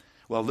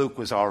 Well,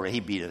 he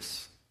beat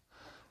us.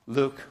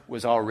 Luke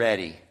was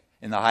already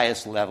in the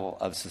highest level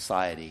of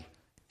society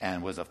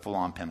and was a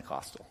full-on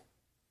Pentecostal.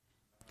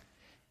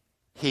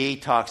 He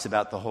talks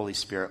about the Holy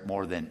Spirit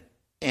more than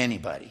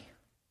anybody.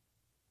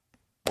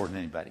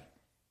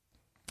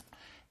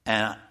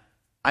 And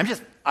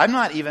I'm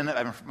not even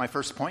at my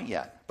first point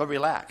yet, but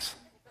relax.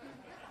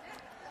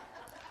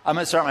 I'm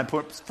going to start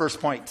my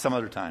first point some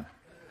other time.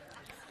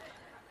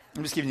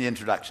 I'm just giving you the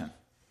introduction.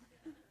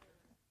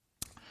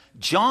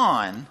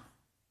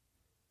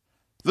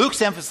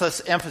 Luke's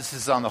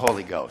emphasis on the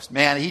Holy Ghost.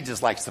 Man, he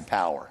just likes the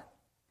power.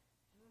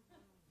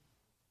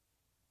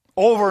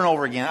 Over and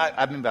over again.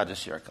 I'm about to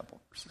share a couple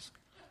of verses.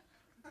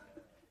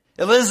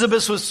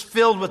 Elizabeth was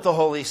filled with the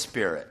Holy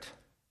Spirit.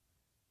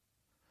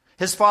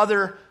 His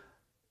father,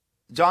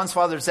 John's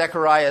father,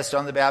 Zacharias,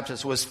 John the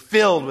Baptist, was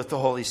filled with the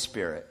Holy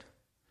Spirit.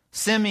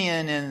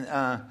 Simeon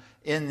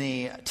in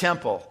the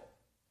temple,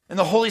 and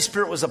the Holy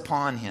Spirit was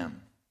upon him.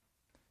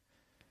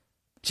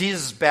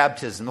 Jesus'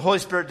 baptism, the Holy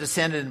Spirit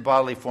descended in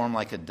bodily form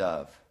like a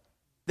dove.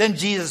 Then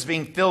Jesus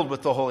being filled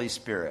with the Holy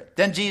Spirit.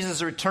 Then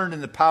Jesus returned in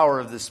the power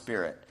of the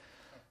Spirit.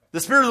 The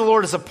Spirit of the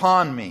Lord is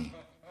upon me.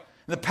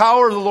 And the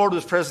power of the Lord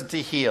was present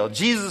to heal.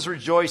 Jesus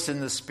rejoiced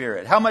in the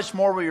Spirit. How much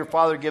more will your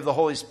Father give the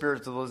Holy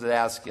Spirit to those that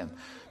ask him?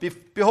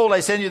 Behold, I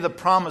send you the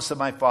promise of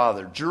my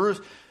Father.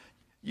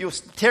 You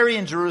tarry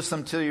in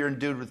Jerusalem till you're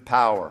endued with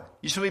power.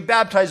 You shall be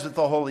baptized with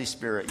the Holy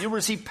Spirit. You will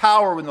receive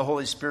power when the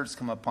Holy Spirit's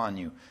come upon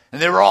you.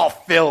 And they were all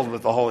filled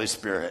with the Holy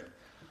Spirit.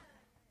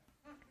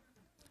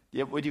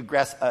 Would you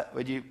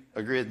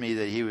agree with me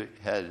that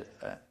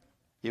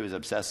he was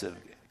obsessive,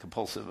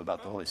 compulsive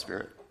about the Holy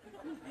Spirit?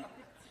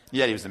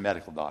 Yet he was a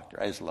medical doctor.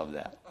 I just love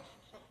that.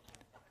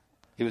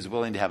 He was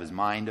willing to have his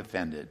mind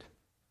offended.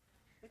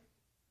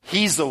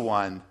 He's the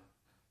one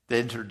that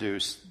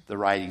introduced the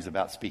writings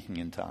about speaking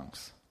in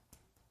tongues.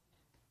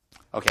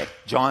 Okay,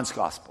 John's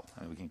Gospel.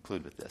 And we can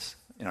conclude with this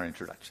in our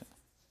introduction.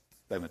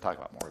 But I'm going to talk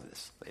about more of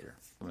this later,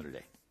 another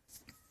day.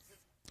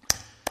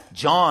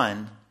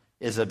 John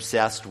is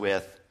obsessed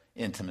with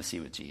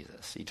intimacy with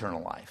Jesus,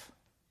 eternal life.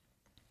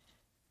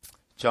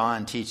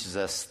 John teaches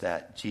us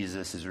that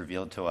Jesus is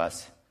revealed to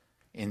us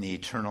in the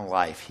eternal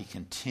life he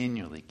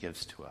continually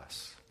gives to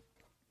us.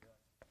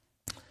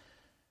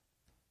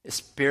 A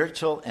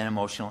spiritual and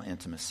emotional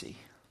intimacy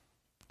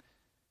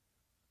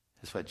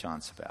is what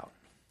John's about.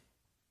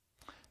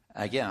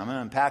 Again, I'm going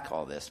to unpack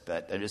all this,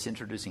 but I'm just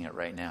introducing it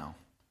right now.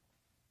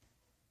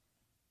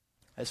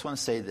 I just want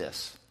to say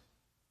this.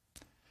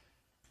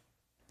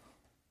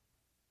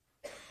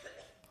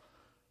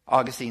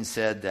 Augustine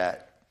said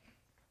that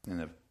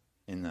in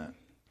the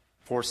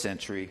 4th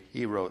century,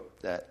 he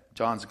wrote that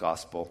John's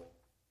Gospel,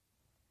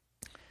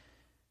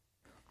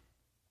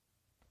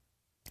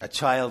 a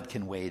child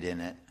can wade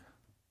in it,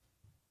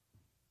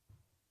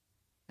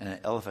 and an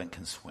elephant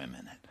can swim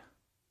in it.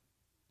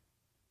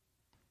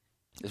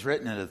 It's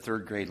written at a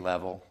 3rd grade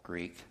level,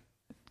 Greek.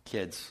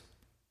 Kids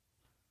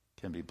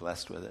can be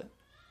blessed with it.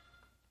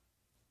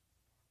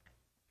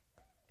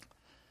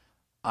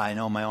 I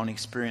know my own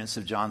experience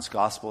of John's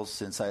Gospel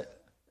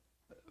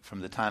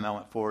from the time I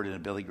went forward in a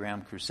Billy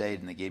Graham crusade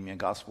and they gave me a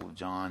Gospel of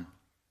John,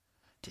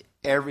 to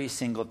every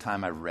single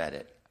time I read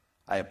it,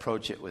 I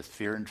approach it with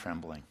fear and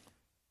trembling.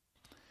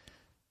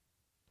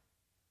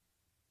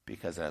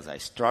 Because as I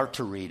start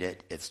to read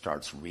it, it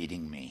starts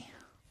reading me.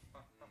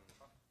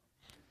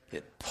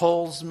 It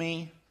pulls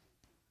me.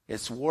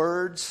 It's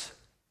words.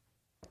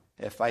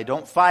 If I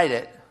don't fight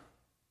it,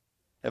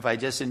 if I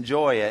just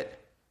enjoy it,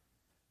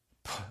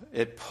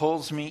 it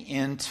pulls me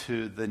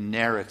into the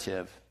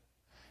narrative.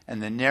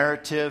 And the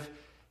narrative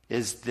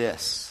is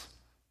this.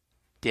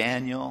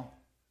 Daniel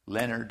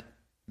Leonard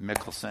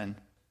Mickelson,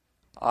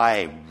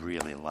 I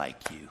really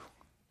like you.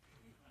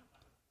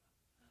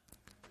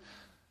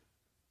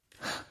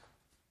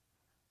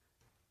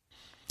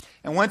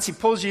 And once he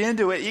pulls you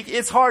into it,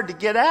 it's hard to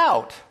get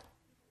out.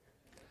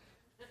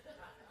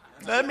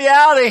 Let me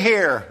out of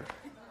here.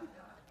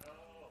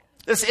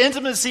 This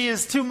intimacy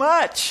is too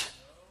much.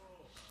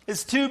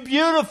 It's too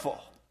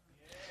beautiful.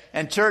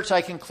 And church,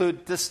 I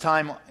conclude this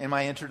time in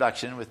my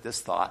introduction with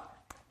this thought.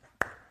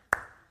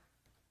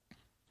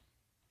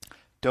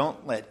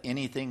 Don't let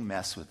anything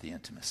mess with the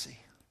intimacy.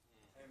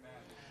 Amen.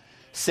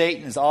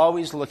 Satan is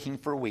always looking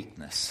for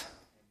weakness.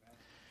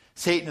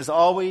 Satan is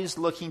always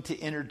looking to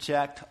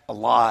interject a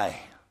lie.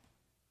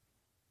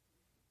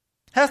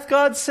 Hath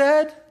God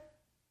said?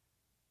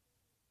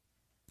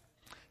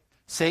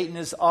 Satan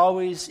is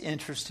always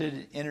interested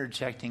in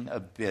interjecting a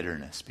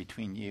bitterness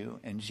between you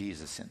and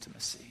Jesus'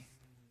 intimacy.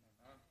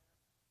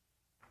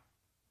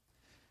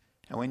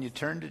 And when you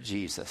turn to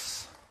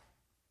Jesus,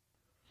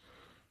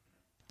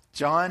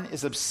 John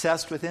is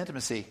obsessed with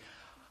intimacy.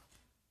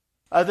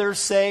 Others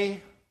say,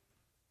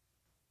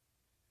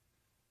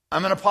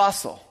 I'm an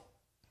apostle.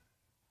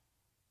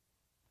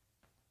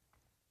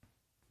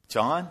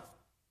 John,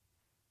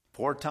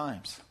 4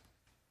 times.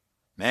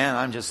 Man,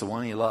 I'm just the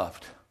one he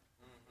loved.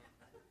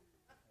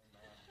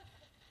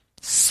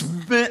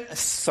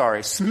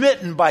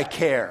 Smitten by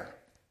care.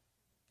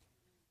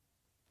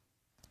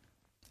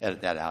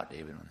 Edit that out,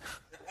 David.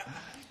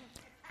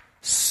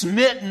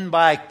 Smitten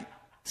by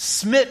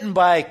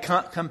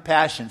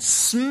compassion.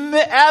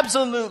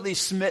 Absolutely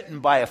smitten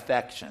by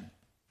affection.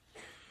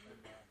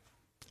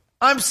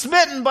 I'm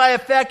smitten by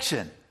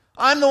affection.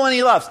 I'm the one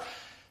he loves.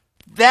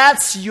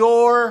 That's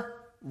your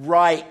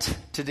right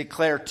to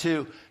declare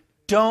too.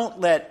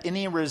 Don't let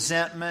any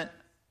resentment,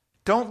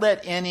 don't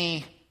let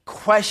any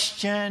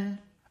question,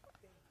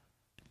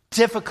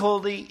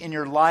 difficulty in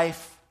your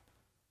life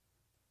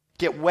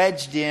get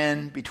wedged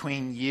in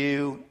between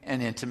you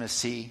and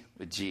intimacy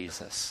with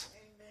Jesus.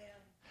 Amen.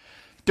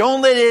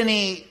 Don't let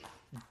any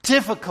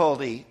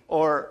difficulty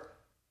or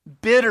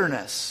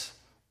bitterness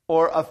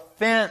or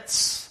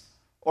offense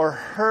or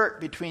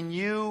hurt between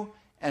you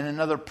and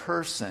another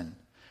person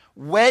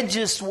wedge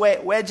its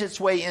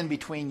way in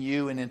between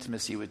you and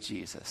intimacy with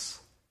Jesus.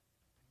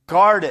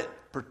 Guard it,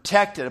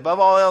 protect it. Above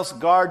all else,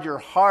 guard your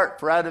heart,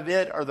 for out of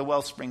it are the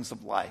well springs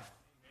of life.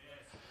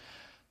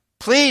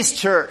 Please,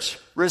 church,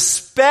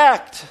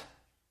 respect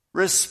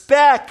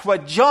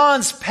what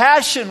John's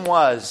passion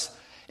was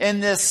in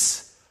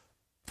this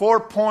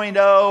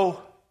 4.0.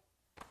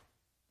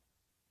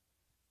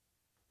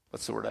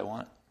 What's the word I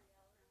want?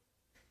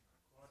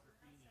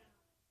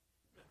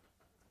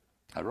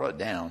 I wrote it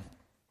down.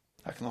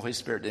 How come the Holy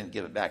Spirit didn't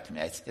give it back to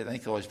me? I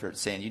think the Holy Spirit's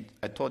saying,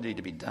 I told you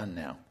to be done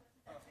now.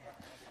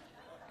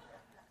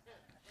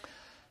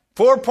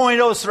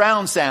 4.0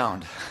 surround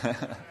sound.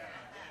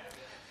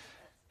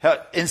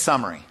 In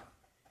summary,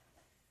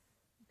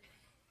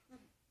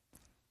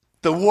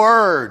 the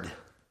Word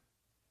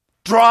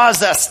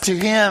draws us to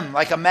Him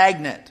like a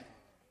magnet.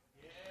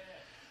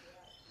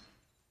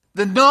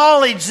 The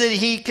knowledge that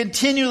He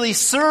continually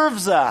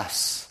serves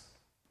us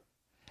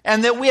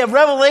and that we have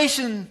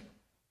revelation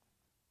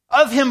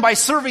of Him by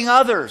serving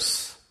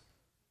others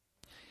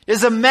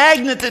is a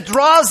magnet that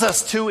draws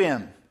us to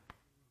Him.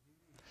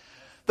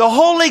 The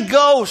Holy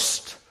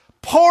Ghost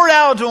poured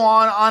out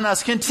on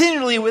us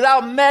continually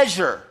without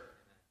measure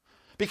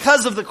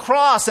because of the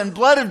cross and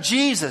blood of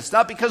Jesus,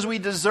 not because we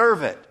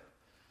deserve it.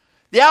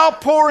 The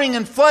outpouring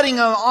and flooding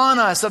on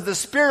us of the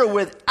Spirit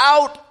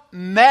without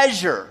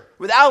measure,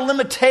 without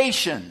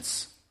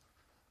limitations,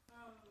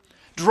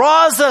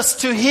 draws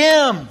us to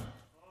Him.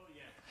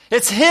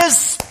 It's His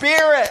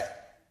Spirit.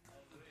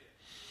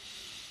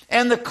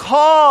 And the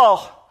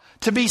call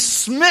to be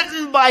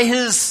smitten by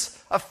His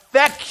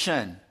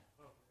affection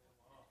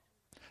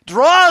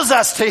draws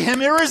us to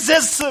Him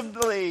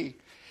irresistibly.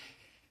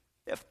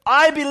 If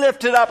I be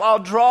lifted up, I'll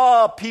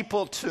draw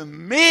people to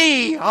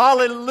me.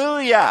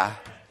 Hallelujah.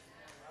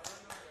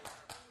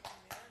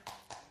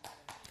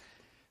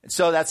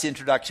 So that's the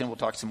introduction. We'll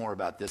talk some more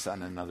about this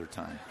on another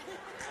time.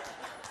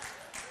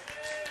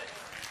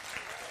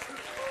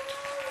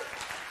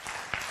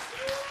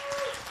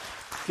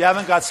 If you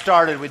haven't got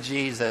started with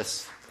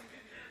Jesus,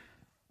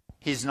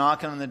 he's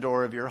knocking on the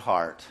door of your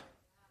heart.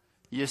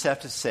 You just have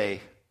to say,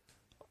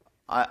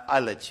 I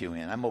let you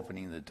in. I'm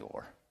opening the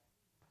door.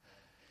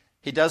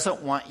 He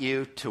doesn't want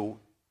you to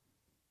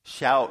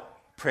shout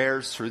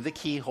prayers through the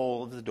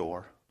keyhole of the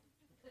door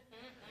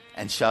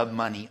and shove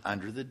money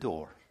under the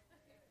door.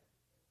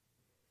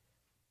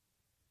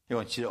 He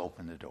wants you to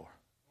open the door.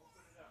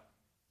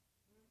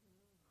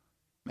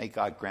 May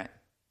God grant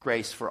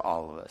grace for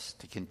all of us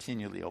to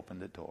continually open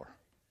the door.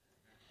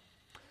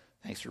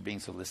 Thanks for being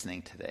so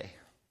listening today.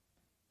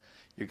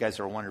 You guys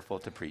are wonderful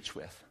to preach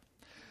with.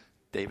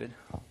 David?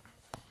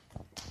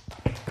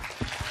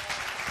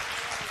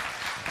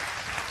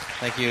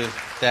 Thank you,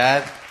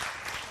 Dad,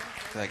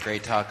 for that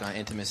great talk on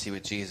intimacy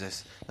with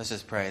Jesus. Let's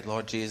just pray.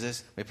 Lord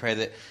Jesus, we pray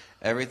that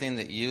everything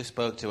that you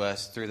spoke to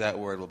us through that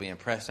word will be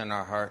impressed on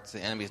our hearts.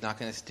 The enemy is not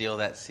going to steal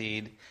that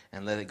seed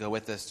and let it go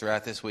with us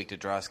throughout this week to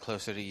draw us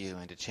closer to you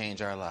and to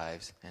change our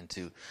lives and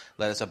to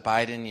let us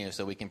abide in you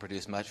so we can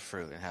produce much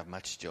fruit and have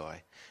much joy.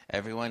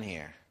 Everyone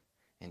here,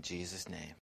 in Jesus' name.